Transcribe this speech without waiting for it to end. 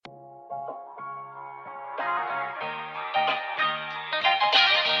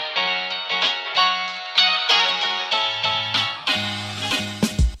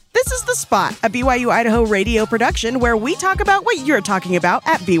The Spot, a BYU Idaho radio production where we talk about what you're talking about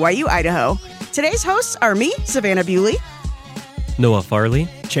at BYU Idaho. Today's hosts are me, Savannah Bewley, Noah Farley,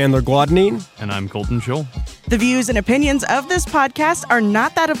 Chandler Guadagnine, and I'm Colton Scholl. The views and opinions of this podcast are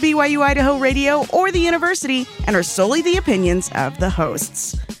not that of BYU Idaho Radio or the university and are solely the opinions of the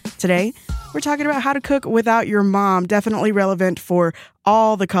hosts. Today, we're talking about how to cook without your mom, definitely relevant for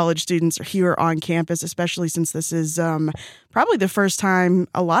all the college students here on campus, especially since this is probably the first time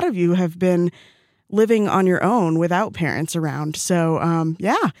a lot of you have been living on your own without parents around. So,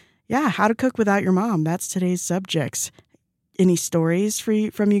 yeah, how to cook without your mom. That's today's subjects. Any stories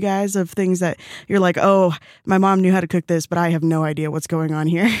from you guys of things that you're like, oh, my mom knew how to cook this, but I have no idea what's going on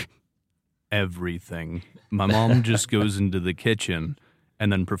here? Everything. My mom just goes into the kitchen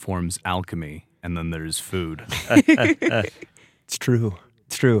and then performs alchemy, and then there's food. It's true.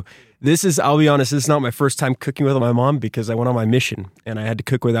 It's true. I'll be honest, this is not my first time cooking with my mom because I went on my mission and I had to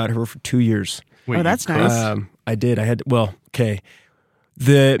cook without her for 2 years. Wait, oh, that's nice. I did.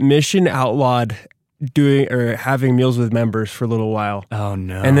 The mission outlawed having meals with members for a little while. Oh,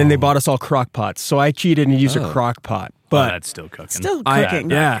 no. And then they bought us all crock pots. So I cheated and used a crock pot. But that's still cooking. Still cooking.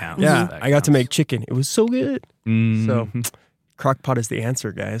 That counts. I got to make chicken. It was so good. Mm-hmm. So crock pot is the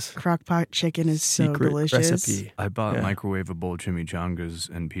answer, guys. Crockpot chicken is so Secret delicious. recipe. I bought microwavable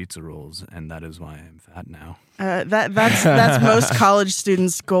chimichangas and pizza rolls, and that is why I'm fat now. That's most college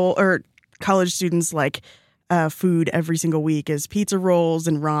students' goal, or college students like food every single week is pizza rolls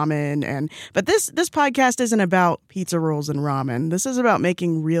and ramen. But this podcast isn't about pizza rolls and ramen. This is about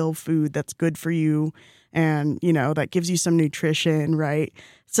making real food that's good for you and, that gives you some nutrition, right?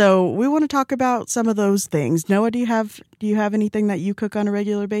 So we want to talk about some of those things. Noah, do you have anything that you cook on a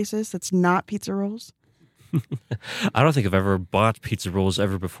regular basis that's not pizza rolls? I don't think I've ever bought pizza rolls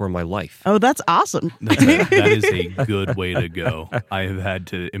ever before in my life. Oh, that's awesome. That is a good way to go. I have had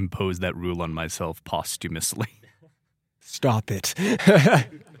to impose that rule on myself posthumously. Stop it.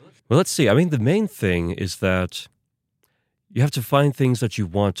 Well, let's see. I mean, the main thing is that you have to find things that you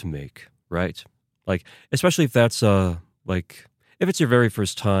want to make, right? Like, especially if that's if it's your very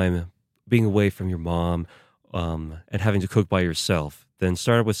first time being away from your mom and having to cook by yourself, then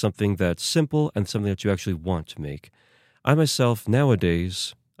start with something that's simple and something that you actually want to make. I myself,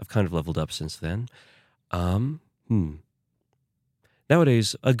 nowadays, I've kind of leveled up since then.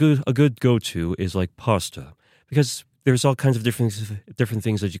 Nowadays, a good go-to is like pasta, because there's all kinds of different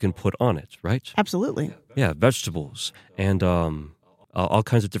things that you can put on it, right? Absolutely. Yeah, vegetables and all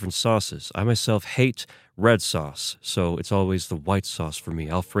kinds of different sauces. I myself hate red sauce, so it's always the white sauce for me,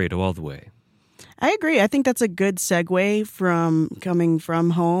 Alfredo all the way. I agree. I think that's a good segue from coming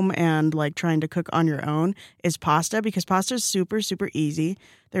from home and like trying to cook on your own is pasta, because pasta is super, super easy.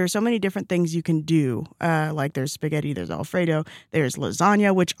 There are so many different things you can do. Like there's spaghetti, there's Alfredo, there's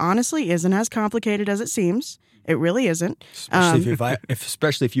lasagna, which honestly isn't as complicated as it seems. It really isn't.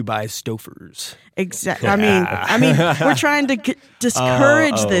 Especially if you buy Stouffer's. Exactly. I mean, we're trying to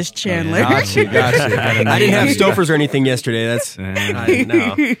discourage this, Chandler. Gotcha. I didn't have Stouffer's or anything yesterday. That's I didn't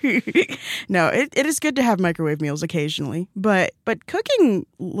know. No, it is good to have microwave meals occasionally, but cooking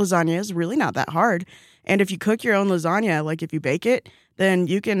lasagna is really not that hard. And if you cook your own lasagna, like if you bake it, then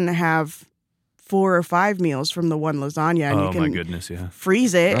you can have 4 or 5 meals from the one lasagna, and you can my goodness, yeah.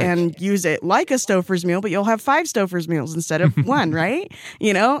 freeze it and use it like a Stouffer's meal, but you'll have 5 Stouffer's meals instead of 1, right?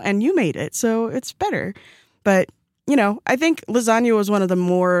 And you made it, so it's better. But, I think lasagna was one of the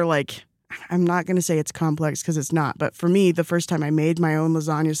more I'm not going to say it's complex because it's not, but for me, the first time I made my own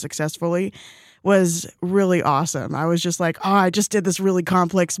lasagna successfully was really awesome. I was just like, I just did this really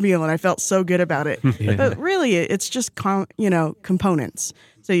complex meal and I felt so good about it. Yeah. But really, it's just, components.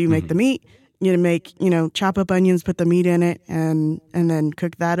 So you make the meat, you make, chop up onions, put the meat in it, and then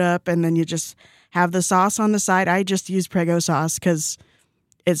cook that up. And then you just have the sauce on the side. I just use Prego sauce because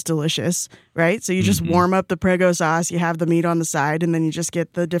it's delicious, right? So you just warm up the Prego sauce, you have the meat on the side, and then you just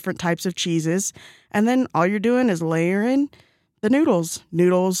get the different types of cheeses. And then all you're doing is layering the noodles,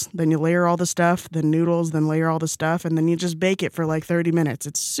 then you layer all the stuff, then noodles, then layer all the stuff, and then you just bake it for 30 minutes.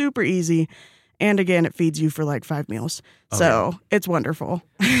 It's super easy. And again, it feeds you for 5 meals. So it's wonderful.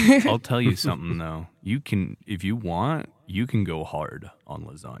 I'll tell you something, though. You can, if you want, you can go hard on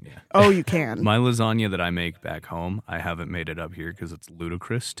lasagna. Oh, you can. My lasagna that I make back home, I haven't made it up here because it's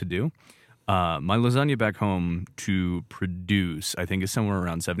ludicrous to do. My lasagna back home to produce, I think, is somewhere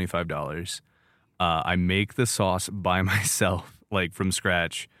around $75. I make the sauce by myself, from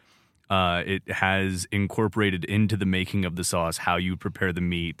scratch. It has incorporated into the making of the sauce how you prepare the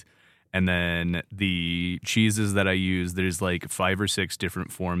meat. And then the cheeses that I use, there's 5 or 6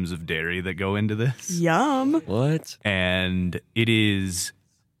 different forms of dairy that go into this. Yum. What? And it is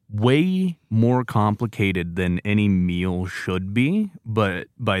way more complicated than any meal should be, but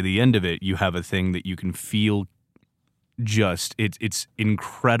by the end of it, you have a thing that you can feel it's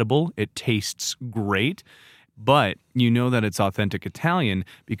incredible. It tastes great, but you know that it's authentic Italian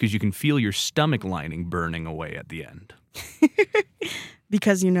because you can feel your stomach lining burning away at the end.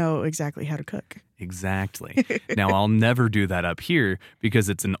 Because you know exactly how to cook. Exactly. Now, I'll never do that up here because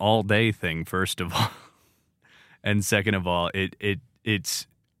it's an all-day thing, first of all. And second of all, it's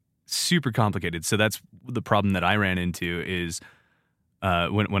super complicated. So that's the problem that I ran into is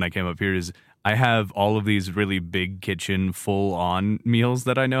when I came up here is I have all of these really big kitchen full-on meals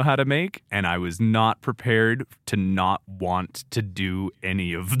that I know how to make, and I was not prepared to not want to do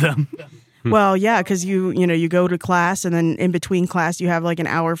any of them. Well, yeah, because you go to class and then in between class you have like an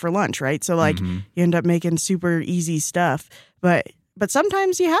hour for lunch, right? So like you end up making super easy stuff, but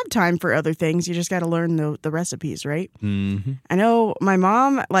sometimes you have time for other things. You just got to learn the recipes, right? Mm-hmm. I know my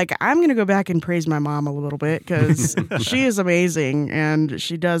mom. Like I'm gonna go back and praise my mom a little bit because she is amazing and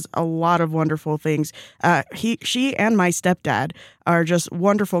she does a lot of wonderful things. She and my stepdad are just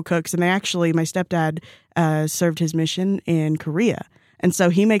wonderful cooks, and my stepdad served his mission in Korea. And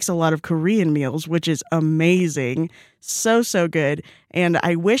so he makes a lot of Korean meals, which is amazing. So good. And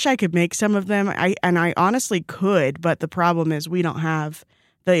I wish I could make some of them. I honestly could, but the problem is we don't have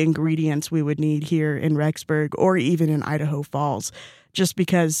the ingredients we would need here in Rexburg or even in Idaho Falls, just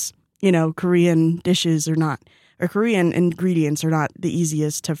because, Korean dishes are not, or Korean ingredients are not the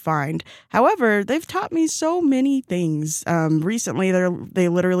easiest to find. However, they've taught me so many things. Recently, they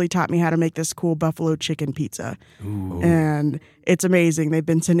literally taught me how to make this cool buffalo chicken pizza. Ooh. And it's amazing. They've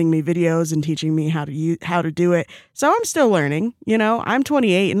been sending me videos and teaching me how to do it. So I'm still learning. I'm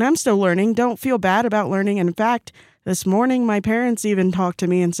 28 and I'm still learning. Don't feel bad about learning. And in fact, this morning, my parents even talked to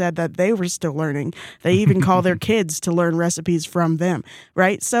me and said that they were still learning. They even call their kids to learn recipes from them,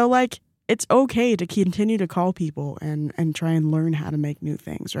 right? So, it's okay to continue to call people and try and learn how to make new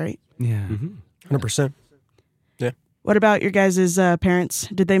things, right? Yeah. 100%. Yeah. What about your guys' parents?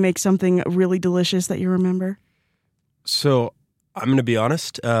 Did they make something really delicious that you remember? So I'm going to be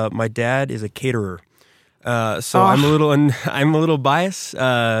honest. My dad is a caterer. I'm a little biased.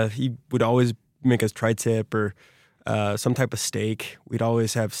 He would always make us tri-tip or some type of steak. We'd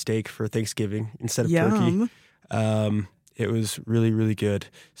always have steak for Thanksgiving instead of turkey. It was really, really good.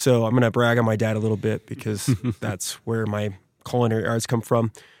 So I'm going to brag on my dad a little bit because that's where my culinary arts come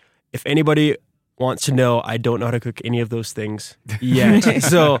from. If anybody wants to know, I don't know how to cook any of those things yet.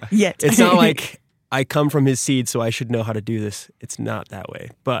 It's not like I come from his seed, so I should know how to do this. It's not that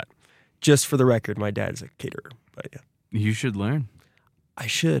way. But just for the record, my dad is a caterer. But yeah, You should learn. I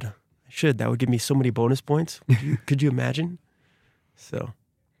should. That would give me so many bonus points. Could you imagine? So,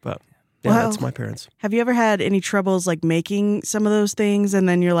 but yeah, Well, that's my parents. Have you ever had any troubles making some of those things and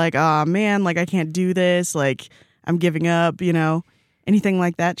then you're like, oh man, I can't do this, I'm giving up, anything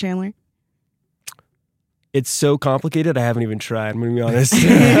like that, Chandler? It's so complicated, I haven't even tried, I'm going to be honest.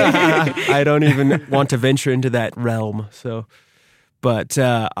 I don't even want to venture into that realm. So, but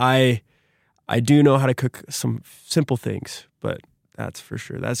I do know how to cook some simple things, but that's for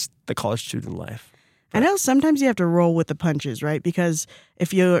sure. That's the college student life. I know sometimes you have to roll with the punches, right? Because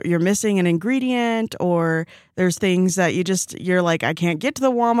if you're missing an ingredient or there's things that you're like, I can't get to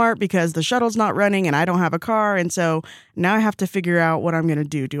the Walmart because the shuttle's not running and I don't have a car. And so now I have to figure out what I'm going to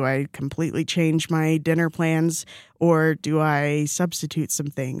do. Do I completely change my dinner plans or do I substitute some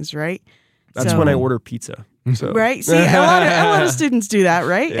things, right? That's when I order pizza. So. Right? See, a lot of students do that,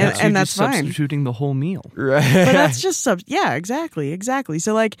 right? Yeah. And that's fine. Substituting the whole meal. Right. But that's just yeah, exactly.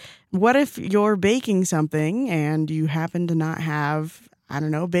 So what if you're baking something and you happen to not have, I don't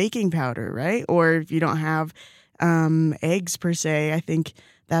know, baking powder, right? Or if you don't have eggs per se. I think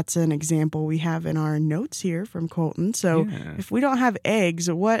that's an example we have in our notes here from Colton. So if we don't have eggs,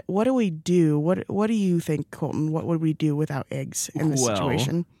 what do we do? What do you think, Colton? What would we do without eggs in this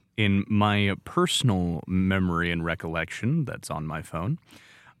situation? In my personal memory and recollection that's on my phone,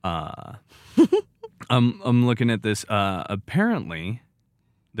 I'm looking at this. Apparently,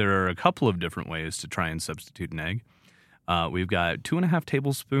 there are a couple of different ways to try and substitute an egg. We've got 2.5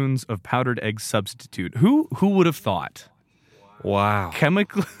 tablespoons of powdered egg substitute. Who would have thought? Wow.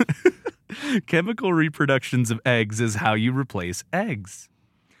 Chemical reproductions of eggs is how you replace eggs.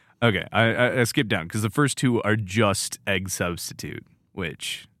 Okay, I skipped down because the first two are just egg substitute,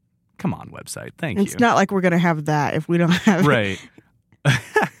 which... Come on, website. Thank you. It's not like we're going to have that if we don't have right.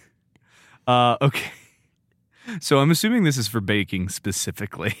 Okay. So I'm assuming this is for baking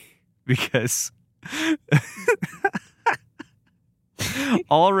specifically because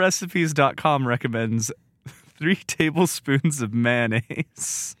allrecipes.com recommends 3 tablespoons of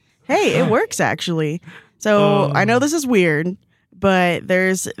mayonnaise. Hey, it works actually. So I know this is weird, but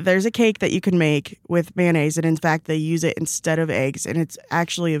there's a cake that you can make with mayonnaise, and in fact, they use it instead of eggs, and it's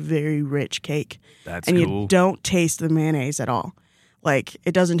actually a very rich cake. That's and cool. You don't taste the mayonnaise at all. Like,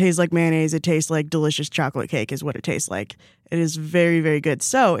 it doesn't taste like mayonnaise. It tastes like delicious chocolate cake is what it tastes like. It is very, very good.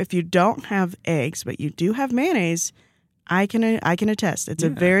 So if you don't have eggs, but you do have mayonnaise, I can attest. It's a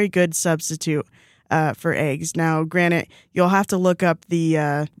very good substitute for eggs. Now, granted, you'll have to look up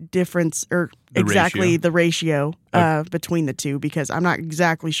the difference or the ratio between the two, because I'm not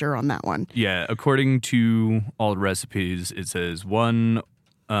exactly sure on that one. Yeah, according to all recipes, it says one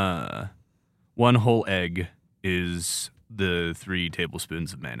whole egg is the 3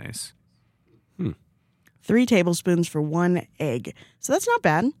 tablespoons of mayonnaise. 3 tablespoons for 1 egg. So that's not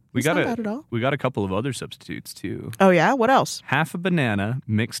bad. That's not bad at all. We got a couple of other substitutes too. Oh yeah? What else? Half a banana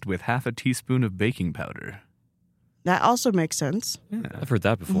mixed with half a teaspoon of baking powder. That also makes sense. Yeah. I've heard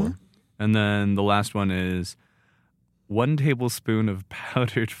that before. Mm-hmm. And then the last one is 1 tablespoon of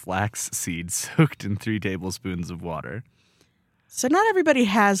powdered flax seeds soaked in 3 tablespoons of water. So not everybody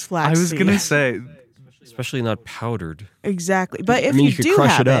has flax I was going to seeds. say, Especially not powdered. Exactly. But if I mean, you you could do crush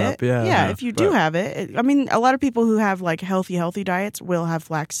have it up, yeah. if you do have it, I mean, a lot of people who have like healthy diets will have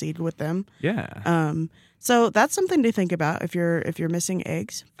flaxseed with them. yeah. So that's something to think about if you're missing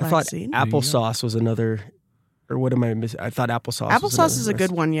eggs. I thought Flaxseed. applesauce was another, or what am I missing? I thought applesauce. Applesauce is a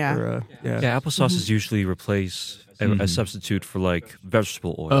good one, yeah. Yeah, applesauce is usually replace a substitute for like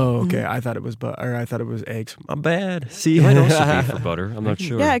vegetable oil. Oh, okay. I thought it was I thought it was eggs. My bad. See, It might also be for butter. I'm not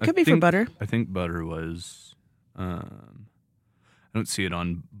sure. Yeah, it could be for butter. I think butter was. I don't see it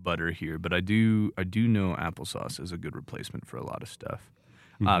on butter here, but I do know applesauce is a good replacement for a lot of stuff.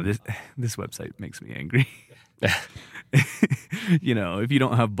 This website makes me angry. If you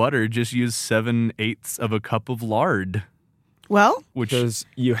don't have butter, just use 7/8 of a cup of lard. Well, because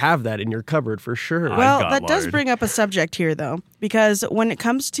you have that in your cupboard for sure. Well, got that does lard. bring up a subject here, though, because when it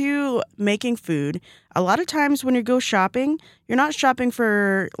comes to making food, a lot of times when you go shopping, you're not shopping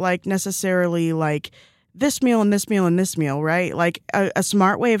for like necessarily like this meal and this meal and this meal, right? Like a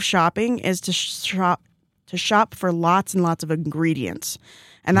smart way of shopping is to shop for lots and lots of ingredients,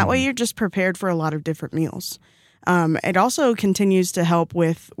 and that way you're just prepared for a lot of different meals. It also continues to help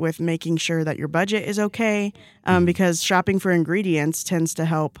with making sure that your budget is okay, because shopping for ingredients tends to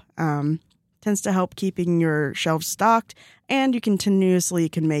help keeping your shelves stocked, and you continuously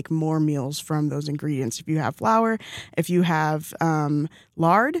can make more meals from those ingredients. If you have flour, if you have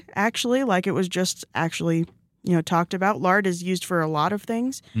lard, actually, like it was just actually talked about, lard is used for a lot of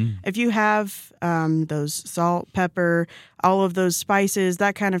things. If you have those salt, pepper, all of those spices,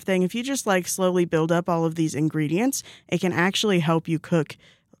 that kind of thing, if you just like slowly build up all of these ingredients, it can actually help you cook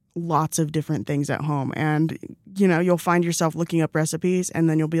lots of different things at home. And, you'll find yourself looking up recipes, and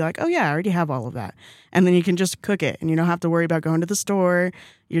then you'll be like, oh yeah, I already have all of that. And then you can just cook it, and you don't have to worry about going to the store.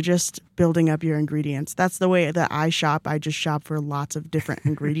 You're just building up your ingredients. That's the way that I shop. I just shop for lots of different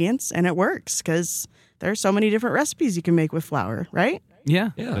ingredients, and it works because there are so many different recipes you can make with flour, right? Yeah,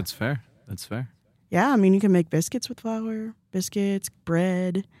 that's fair. That's fair. Yeah, I mean, you can make biscuits with flour,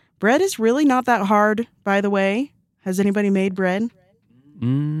 bread. Bread is really not that hard, by the way. Has anybody made bread?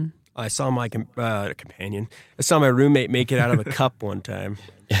 I saw my companion. I saw my roommate make it out of a cup one time.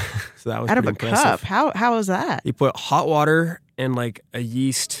 So that was Out of pretty a impressive. cup? How is that? He put hot water and like the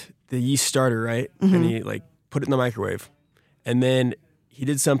yeast starter, right? And he like put it in the microwave. And then he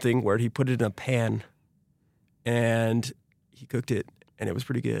did something where he put it in a pan and he cooked it, and it was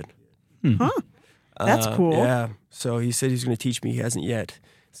pretty good. Huh. That's cool. Yeah. So he said he's going to teach me. He hasn't yet.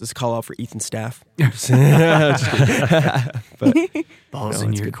 So this is a call out for Ethan's staff. Balls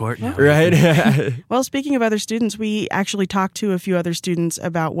in your court now. Right? Well, speaking of other students, we actually talked to a few other students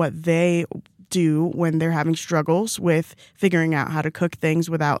about what they do when they're having struggles with figuring out how to cook things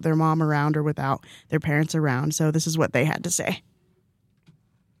without their mom around or without their parents around. So this is what they had to say.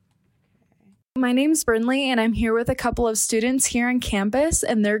 My name's Burnley, and I'm here with a couple of students here on campus,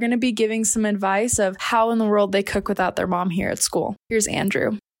 and they're going to be giving some advice of how in the world they cook without their mom here at school. Here's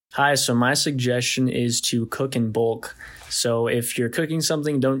Andrew. Hi, so my suggestion is to cook in bulk. So if you're cooking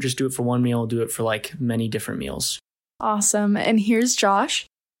something, don't just do it for one meal, do it for like many different meals. Awesome. And here's Josh.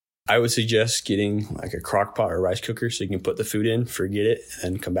 I would suggest getting like a crock pot or rice cooker so you can put the food in, forget it,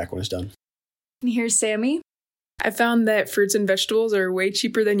 and come back when it's done. And here's Sammy. I found that fruits and vegetables are way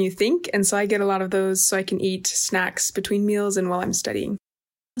cheaper than you think, and so I get a lot of those so I can eat snacks between meals and while I'm studying.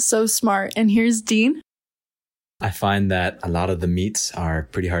 So smart. And here's Dean. I find that a lot of the meats are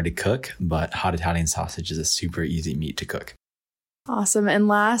pretty hard to cook, but hot Italian sausage is a super easy meat to cook. Awesome. And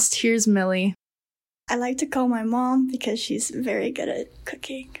last, here's Millie. I like to call my mom because she's very good at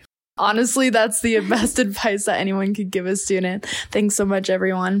cooking. Honestly, that's the best advice that anyone could give a student. Thanks so much,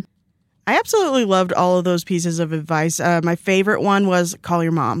 everyone. I absolutely loved all of those pieces of advice. My favorite one was call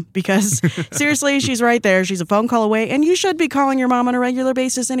your mom, because seriously, she's right there. She's a phone call away, and you should be calling your mom on a regular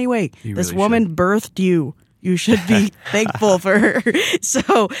basis anyway. This woman birthed you. You should be thankful for her.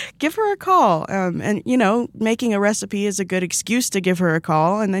 So give her a call. And, making a recipe is a good excuse to give her a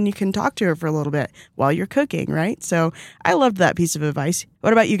call, and then you can talk to her for a little bit while you're cooking, right? So I loved that piece of advice.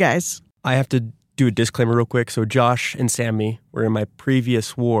 What about you guys? I have to do a disclaimer real quick. So Josh and Sammy were in my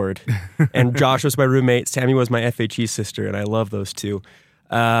previous ward, and Josh was my roommate. Sammy was my FHE sister, and I love those two.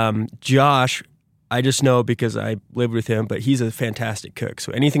 Josh, I just know because I lived with him, but he's a fantastic cook.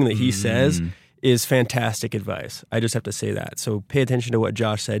 So anything that he says is fantastic advice. I just have to say that. So pay attention to what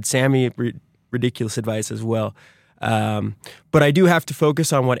Josh said. Sammy, ridiculous advice as well. But I do have to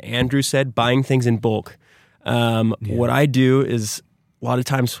focus on what Andrew said, buying things in bulk. What I do is a lot of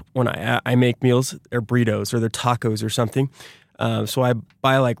times when I make meals, they're burritos or they're tacos or something. So I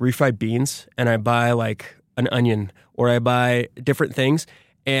buy like refried beans, and I buy like an onion, or I buy different things,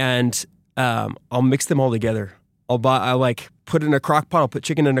 and I'll mix them all together. I like put it in a crock pot. I'll put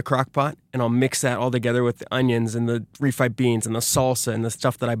chicken in a crock pot, and I'll mix that all together with the onions and the refried beans and the salsa and the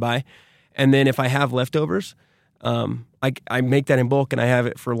stuff that I buy. And then if I have leftovers, I make that in bulk and I have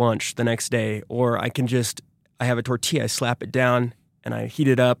it for lunch the next day. Or I have a tortilla, I slap it down and I heat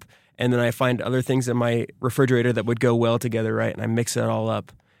it up, and then I find other things in my refrigerator that would go well together, right? And I mix it all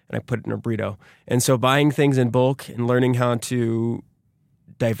up and I put it in a burrito. And so buying things in bulk and learning how to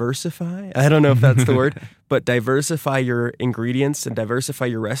diversify, I don't know if that's the word, but diversify your ingredients and diversify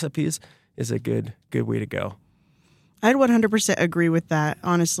your recipes is a good way to go. I'd 100% agree with that.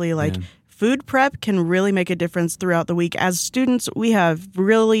 Honestly, food prep can really make a difference throughout the week. As students, we have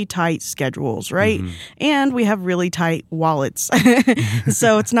really tight schedules, right? Mm-hmm. And we have really tight wallets.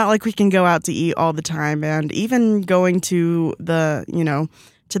 So it's not like we can go out to eat all the time. And even going to the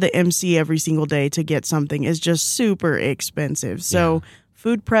MC every single day to get something is just super expensive. So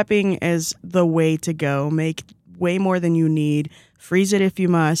food prepping is the way to go. Make way more than you need. Freeze it if you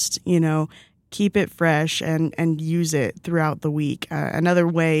must, keep it fresh and use it throughout the week. Another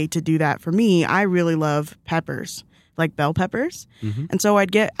way to do that for me, I really love peppers, like bell peppers. Mm-hmm. And so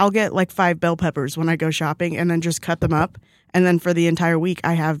I'll get like 5 bell peppers when I go shopping, and then just cut them up. And then for the entire week,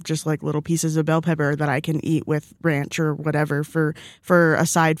 I have just like little pieces of bell pepper that I can eat with ranch or whatever for a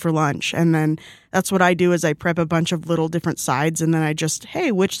side for lunch. And then that's what I do is I prep a bunch of little different sides, and then I just,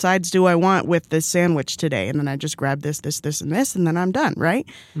 hey, which sides do I want with this sandwich today? And then I just grab this, and this, and then I'm done, right?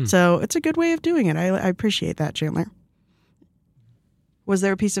 So it's a good way of doing it. I appreciate that, Chandler. Was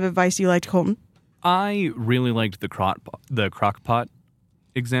there a piece of advice you liked, Colton? I really liked the crock pot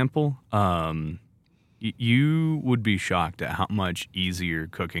example. You would be shocked at how much easier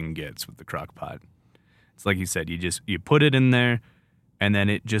cooking gets with the crock pot. It's like you said, you put it in there and then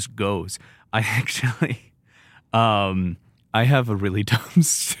it just goes. I actually, I have a really dumb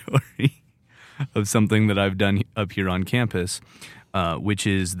story of something that I've done up here on campus, which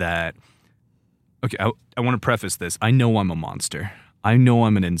is that, okay, I want to preface this. I know I'm a monster. I know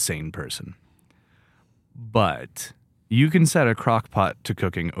I'm an insane person. But you can set a crock pot to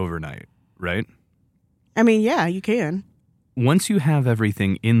cooking overnight, right? I mean, yeah, you can. Once you have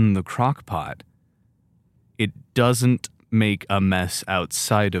everything in the crock pot, it doesn't make a mess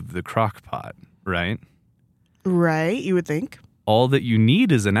outside of the crock pot, right? Right, you would think. All that you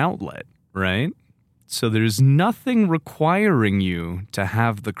need is an outlet, right? So there's nothing requiring you to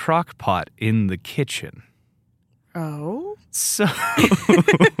have the crock pot in the kitchen. Oh. So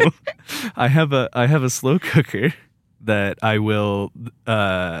I have a slow cooker that I will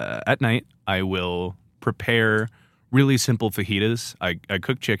at night I will prepare really simple fajitas. I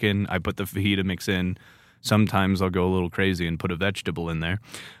cook chicken, I put the fajita mix in. Sometimes I'll go a little crazy and put a vegetable in there.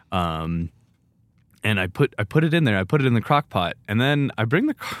 And I put it in there. I put it in the crock pot, and then I bring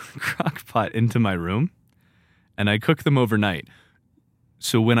the crock pot into my room and I cook them overnight.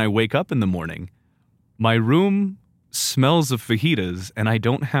 So when I wake up in the morning, my room smells of fajitas and I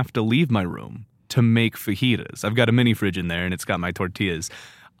don't have to leave my room to make fajitas. I've got a mini fridge in there and it's got my tortillas.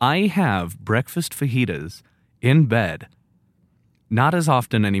 I have breakfast fajitas in bed, not as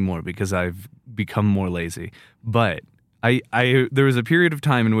often anymore because I've become more lazy, but there was a period of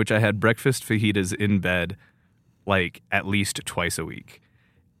time in which I had breakfast fajitas in bed like at least twice a week,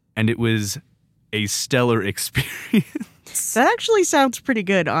 and it was a stellar experience. That actually sounds pretty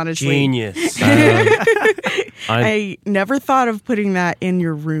good, honestly. Genius. I never thought of putting that in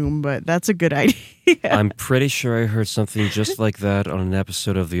your room, but that's a good idea. I'm pretty sure I heard something just like that on an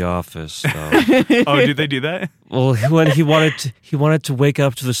episode of The Office. Oh, did they do that? Well, when he wanted to wake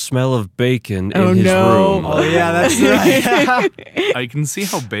up to the smell of bacon in his no. room. Oh yeah, that's right. I can see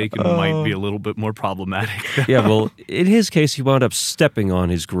how bacon might be a little bit more problematic. Yeah, well, in his case, he wound up stepping on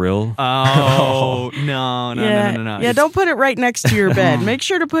his grill. Oh, no. Yeah, don't put it right next to your bed. Make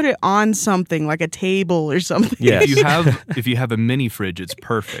sure to put it on something like a table or something. Yes. If you have a mini fridge, it's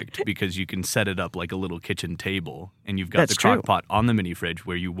perfect because you can set it up like a little kitchen table, and you've got That's the crock true. pot on the mini fridge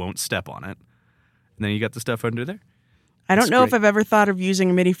where you won't step on it, and then you got the stuff under there. I don't That's know if great. I've ever thought of using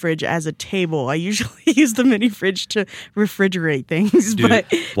a mini fridge as a table. I usually use the mini fridge to refrigerate things, Dude, but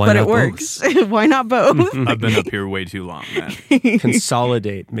why it not works. Why not both? I've been up here way too long, man.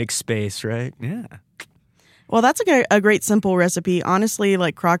 Consolidate, make space, right? Yeah. Well, that's a great simple recipe. Honestly,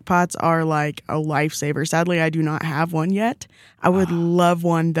 like crock pots are like a lifesaver. Sadly, I do not have one yet. I would love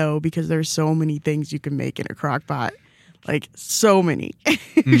one though because there's so many things you can make in a crock pot. Like so many.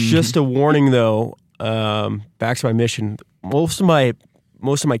 Just a warning though, back to my mission. Most of my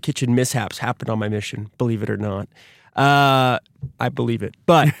kitchen mishaps happened on my mission, believe it or not. I believe it.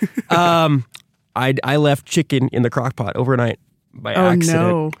 But I left chicken in the crock pot overnight by accident.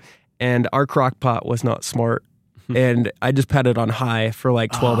 No. And our crock pot was not smart. And I just had it on high for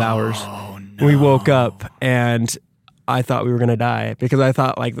like 12 hours. No. We woke up and I thought we were going to die because I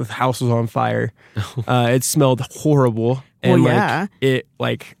thought like the house was on fire. It smelled horrible. And yeah.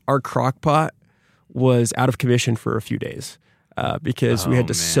 Our crock pot was out of commission for a few days because we had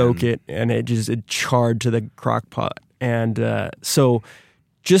to soak it and it charred to the crock pot. And so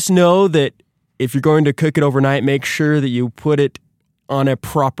just know that if you're going to cook it overnight, make sure that you put it on a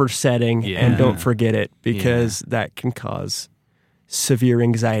proper setting and don't forget it because that can cause severe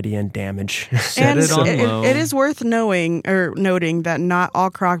anxiety and damage. Set it on low. It is worth noting that not all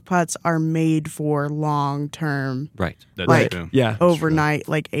crock pots are made for long term. Right. That's Like, true. Yeah. Overnight,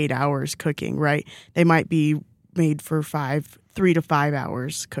 like 8 hours cooking, right? They might be made for 3 to 5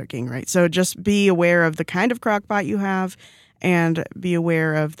 hours cooking, right? So just be aware of the kind of crock pot you have and be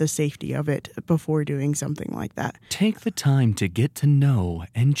aware of the safety of it before doing something like that. Take the time to get to know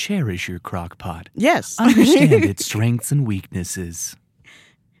and cherish your crock pot. Yes. Understand its strengths and weaknesses.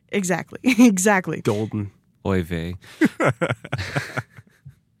 Exactly. Exactly. Golden. Oy vey.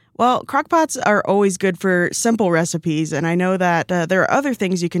 Well, crock pots are always good for simple recipes, and I know that there are other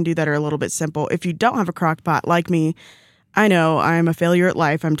things you can do that are a little bit simple. If you don't have a crock pot, like me, I know I'm a failure at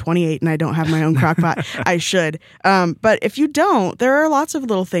life. I'm 28 and I don't have my own crock pot. I should. But if you don't, there are lots of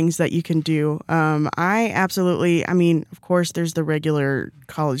little things that you can do. I mean, of course, there's the regular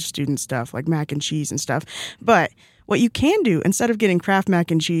college student stuff like mac and cheese and stuff. But what you can do, instead of getting Kraft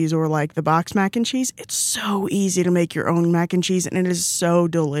mac and cheese or like the box mac and cheese, it's so easy to make your own mac and cheese and it is so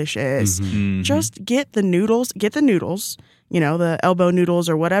delicious. Mm-hmm. Just get the noodles, you know, the elbow noodles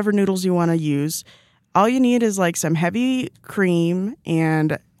or whatever noodles you want to use. All you need is like some heavy cream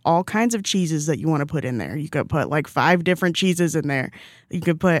and all kinds of cheeses that you want to put in there. You could put like 5 different cheeses in there. You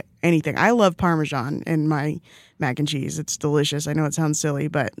could put anything. I love Parmesan in my mac and cheese. It's delicious. I know it sounds silly,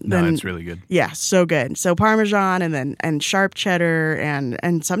 but No, it's really good. yeah, so good. So Parmesan and sharp cheddar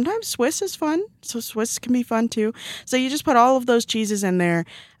and sometimes Swiss is fun. So Swiss can be fun too. So you just put all of those cheeses in there.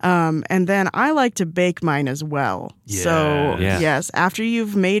 And then I like to bake mine as well. So Yeah. yes, after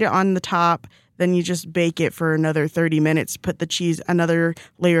you've made it on the top, then you just bake it for another 30 minutes. Put the cheese, another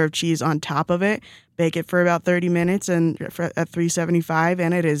layer of cheese on top of it. Bake it for about 30 minutes and at 375,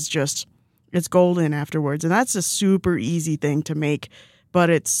 and it is just, it's golden afterwards. And that's a super easy thing to make,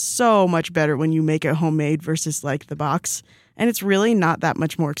 but it's so much better when you make it homemade versus like the box. And it's really not that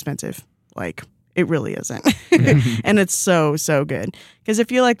much more expensive. Like, it really isn't. And it's so, so good. Because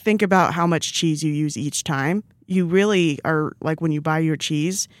if you like think about how much cheese you use each time, you really are like when you buy your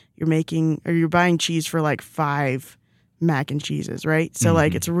cheese, you're buying cheese for like 5 mac and cheeses, right? So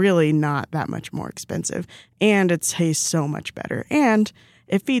like it's really not that much more expensive and it tastes so much better and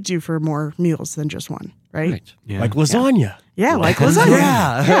it feeds you for more meals than just one, right? Right. Yeah. Like lasagna. Yeah, like lasagna.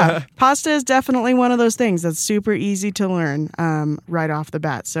 Yeah. Yeah. Pasta is definitely one of those things that's super easy to learn right off the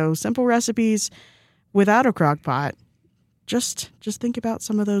bat. So simple recipes without a crock pot. Just think about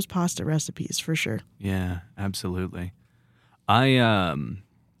some of those pasta recipes for sure. Yeah, absolutely.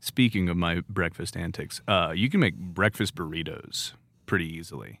 Speaking of my breakfast antics, you can make breakfast burritos pretty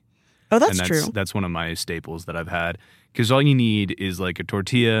easily. Oh, that's and true. That's one of my staples that I've had because all you need is like a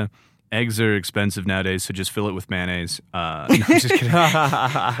tortilla. Eggs are expensive nowadays, so just fill it with mayonnaise. No, I'm just kidding.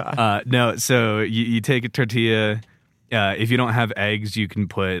 No, so you take a tortilla. If you don't have eggs, you can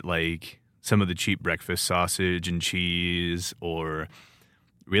put like some of the cheap breakfast sausage and cheese or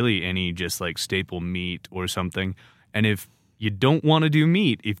really any just like staple meat or something. And if you don't want to do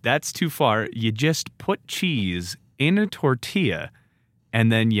meat, if that's too far, you just put cheese in a tortilla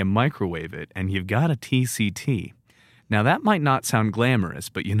and then you microwave it and you've got a TCT. Now that might not sound glamorous,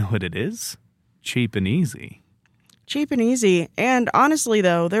 but you know what it is? Cheap and easy. Cheap and easy. And honestly,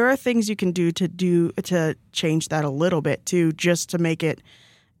 though, there are things you can do to change that a little bit too, just to make it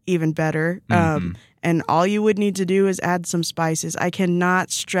even better. And all you would need to do is add some spices. I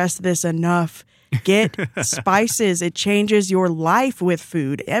cannot stress this enough. Get spices. It changes your life with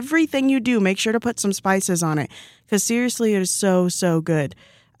food. Everything you do, make sure to put some spices on it. Because seriously, it is so, so good.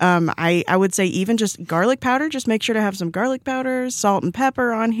 I would say even just garlic powder. Just make sure to have some garlic powder, salt and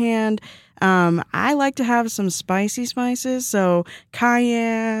pepper on hand. I like to have some spicy spices, so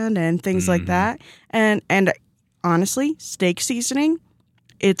cayenne and things like that. And honestly, steak seasoning,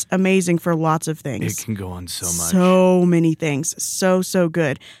 it's amazing for lots of things. It can go on so much. So many things. So, so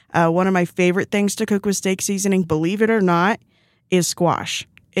good. One of my favorite things to cook with steak seasoning, believe it or not, is squash.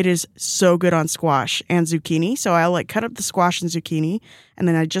 It is so good on squash and zucchini. So I'll like cut up the squash and zucchini, and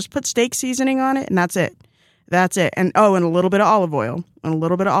then I just put steak seasoning on it, and that's it. That's it. And and a little bit of olive oil. And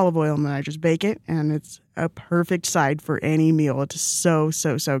then I just bake it, and it's a perfect side for any meal. It's so,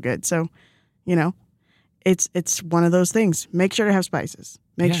 so, so good. So, it's one of those things. Make sure to have spices.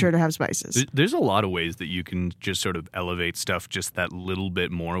 Make sure to have spices. There's a lot of ways that you can just sort of elevate stuff just that little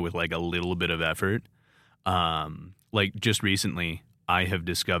bit more with like a little bit of effort. Like just recently, I have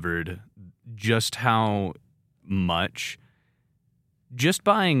discovered just how much just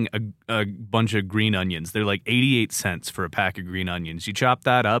buying a bunch of green onions, they're like 88 cents for a pack of green onions. You chop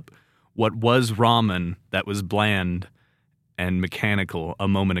that up, what was ramen that was bland and mechanical a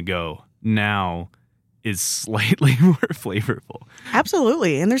moment ago now is slightly more flavorful.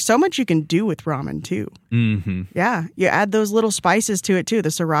 Absolutely. And there's so much you can do with ramen too. Mm-hmm. Yeah. You add those little spices to it too. The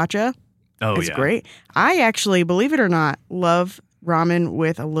sriracha. Oh, it's great. I actually, believe it or not, love ramen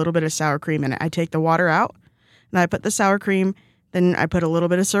with a little bit of sour cream in it. I take the water out, and I put the sour cream, then I put a little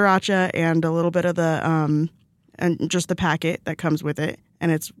bit of sriracha and a little bit of the and just the packet that comes with it,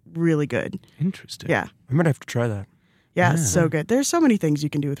 and it's really good. Interesting. Yeah. I might have to try that. Yeah, it's so good. There's so many things you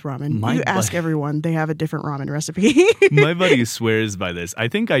can do with ramen. You ask everyone, they have a different ramen recipe. My buddy swears by this. I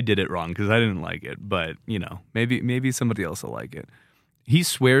think I did it wrong because I didn't like it, but maybe somebody else will like it. He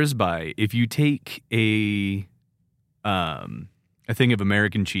swears by if you take a thing of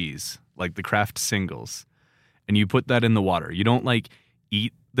American cheese, like the Kraft singles, and you put that in the water. You don't like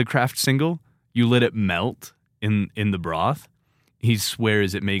eat the Kraft single. You let it melt in the broth. He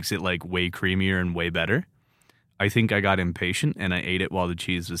swears it makes it like way creamier and way better. I think I got impatient and I ate it while the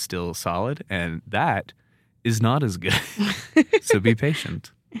cheese was still solid, and that is not as good. So be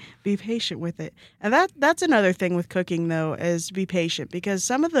patient. Be patient with it. And that's another thing with cooking, though, is be patient, because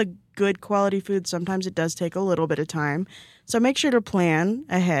some of the good quality food, sometimes it does take a little bit of time. So make sure to plan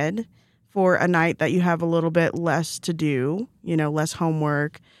ahead for a night that you have a little bit less to do, less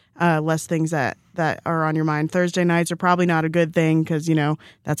homework, less things that are on your mind. Thursday nights are probably not a good thing because,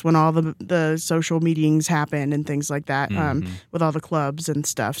 that's when all the social meetings happen and things like that, with all the clubs and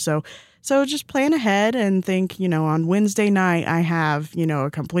stuff. So just plan ahead and think, on Wednesday night, I have, a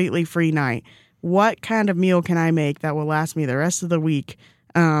completely free night. What kind of meal can I make that will last me the rest of the week,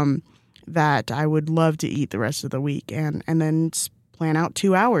 that I would love to eat the rest of the week? And then plan out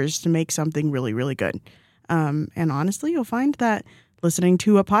 2 hours to make something really, really good. And honestly, you'll find that listening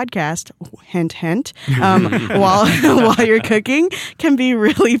to a podcast, hint, hint, while you're cooking can be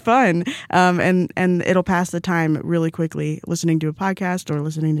really fun. And it'll pass the time really quickly, listening to a podcast or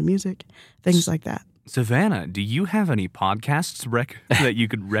listening to music, things like that. Savannah, do you have any podcasts that you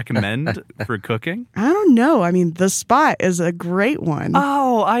could recommend for cooking? I don't know. I mean, The Spot is a great one.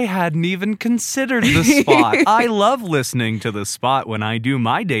 Oh, I hadn't even considered The Spot. I love listening to The Spot when I do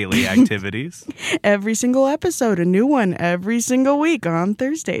my daily activities. Every single episode, a new one every single week on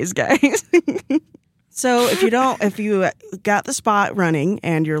Thursdays, guys. So if you got The Spot running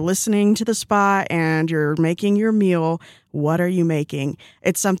and you're listening to The Spot and you're making your meal, what are you making?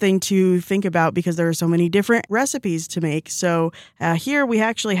 It's something to think about because there are so many different recipes to make. So here we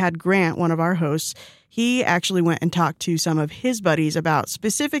actually had Grant, one of our hosts. He actually went and talked to some of his buddies about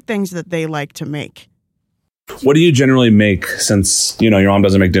specific things that they like to make. What do you generally make since, your mom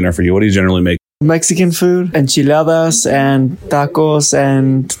doesn't make dinner for you? What do you generally make? Mexican food, enchiladas and tacos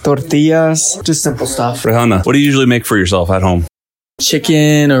and tortillas, just simple stuff. Rihanna, what do you usually make for yourself at home?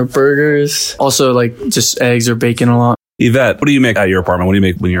 Chicken or burgers. Also, just eggs or bacon a lot. Yvette, what do you make at your apartment? What do you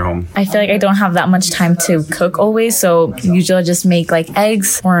make when you're home? I feel like I don't have that much time to cook always, so usually I just make like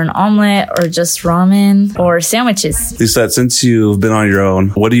eggs or an omelet or just ramen or sandwiches. Lisa, since you've been on your own,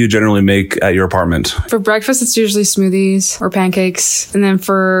 what do you generally make at your apartment? For breakfast, it's usually smoothies or pancakes. And then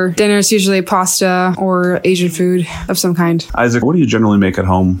for dinner, it's usually pasta or Asian food of some kind. Isaac, what do you generally make at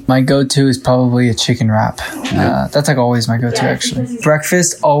home? My go-to is probably a chicken wrap. That's like always my go-to, actually.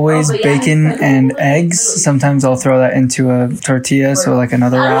 Breakfast, always bacon and eggs. Sometimes I'll throw that into a tortilla, so like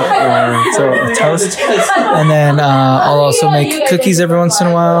another wrap, or throw a toast. And then I'll also make cookies every once in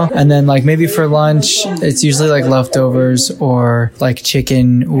a while. And then like maybe for lunch, it's usually like leftovers or like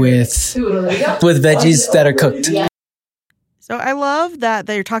chicken with veggies that are cooked. So I love that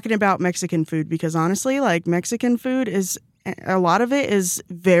they're talking about Mexican food because honestly, like Mexican food is, a lot of it is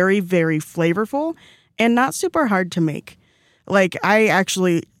very, very flavorful and not super hard to make. Like I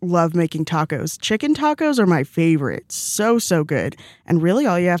actually love making tacos. Chicken tacos are my favorite. So good. And really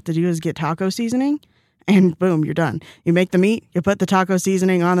all you have to do is get taco seasoning and boom, you're done. You make the meat, you put the taco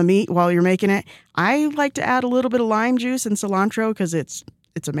seasoning on the meat while you're making it. I like to add a little bit of lime juice and cilantro because it's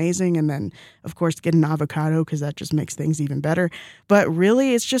amazing. And then, of course, get an avocado because that just makes things even better. But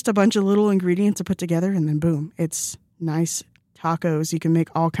really, it's just a bunch of little ingredients to put together and then boom, it's nice tacos. You can make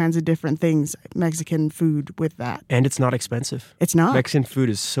all kinds of different things, Mexican food with that. And it's not expensive. It's not. Mexican food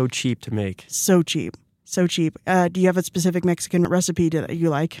is so cheap to make. So cheap. Do you have a specific Mexican recipe that you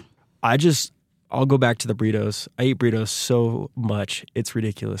like? I'll go back to the burritos. I eat burritos so much. It's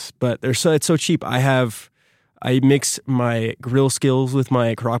ridiculous. But it's so cheap. I mix my grill skills with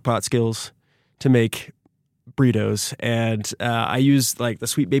my crockpot skills to make burritos. And I use like the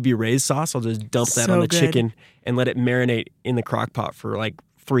Sweet Baby Ray's sauce. I'll just dump that on the chicken and let it marinate in the crockpot for like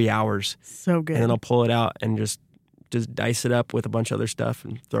 3 hours. So good. And then I'll pull it out and just dice it up with a bunch of other stuff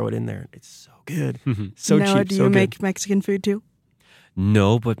and throw it in there. It's so good. So Noah, cheap, do so you good. make Mexican food too?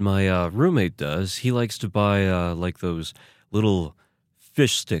 No, but my roommate does. He likes to buy like those little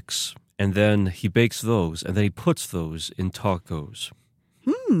fish sticks, and then he bakes those, and then he puts those in tacos.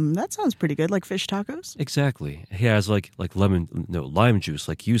 That sounds pretty good, like fish tacos. Exactly. He has like lime juice,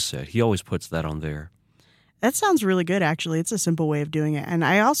 like you said. He always puts that on there. That sounds really good, actually. It's a simple way of doing it. And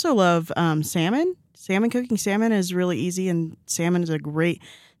I also love salmon. Cooking salmon is really easy, and salmon is a great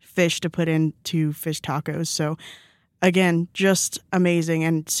fish to put into fish tacos. So, again, just amazing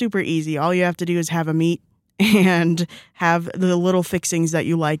and super easy. All you have to do is have a meat and have the little fixings that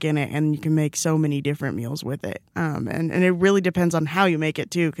you like in it, and you can make so many different meals with it. And it really depends on how you make it,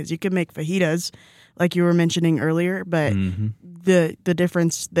 too, because you can make fajitas, like you were mentioning earlier, but the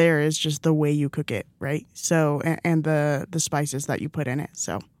difference there is just the way you cook it, right? So, and the spices that you put in it.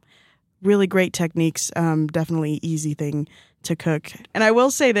 So, really great techniques, definitely easy thing to cook. And I will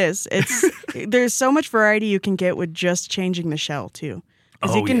say this, there's so much variety you can get with just changing the shell, too.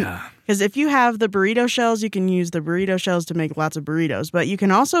 Because if you have the burrito shells, you can use the burrito shells to make lots of burritos. But you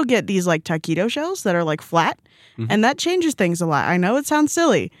can also get these like taquito shells that are like flat, and that changes things a lot. I know it sounds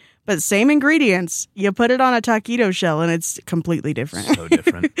silly, but same ingredients, you put it on a taquito shell, and it's completely different. So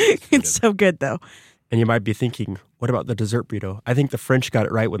different. It's so good, though. And you might be thinking, what about the dessert burrito? I think the French got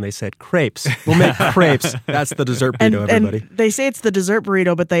it right when they said crepes. We'll make crepes. That's the dessert burrito, everybody. And they say it's the dessert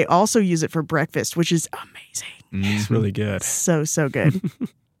burrito, but they also use it for breakfast, which is amazing. It's really good. So good.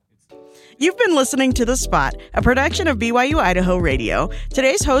 You've been listening to The Spot, a production of BYU Idaho Radio.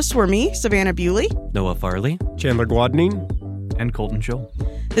 Today's hosts were me, Savannah Bewley, Noah Farley, Chandler Guadnine, and Colton Joel.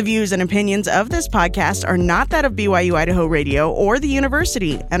 The views and opinions of this podcast are not that of BYU Idaho Radio or the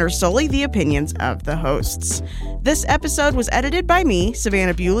university and are solely the opinions of the hosts. This episode was edited by me,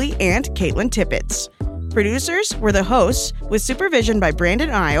 Savannah Bewley, and Caitlin Tippett. Producers were the hosts, with supervision by Brandon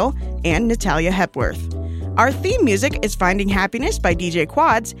Isle and Natalia Hepworth. Our theme music is Finding Happiness by DJ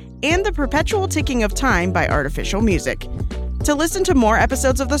Quads and The Perpetual Ticking of Time by Artificial Music. To listen to more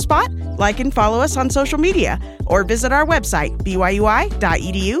episodes of The Spot, like and follow us on social media or visit our website, byui.edu/radio,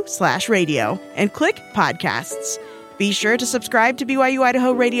 and click podcasts. Be sure to subscribe to BYU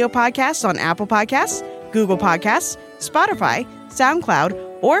Idaho Radio podcasts on Apple Podcasts, Google Podcasts, Spotify,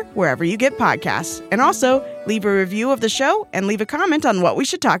 SoundCloud, or wherever you get podcasts. And also, leave a review of the show and leave a comment on what we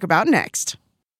should talk about next.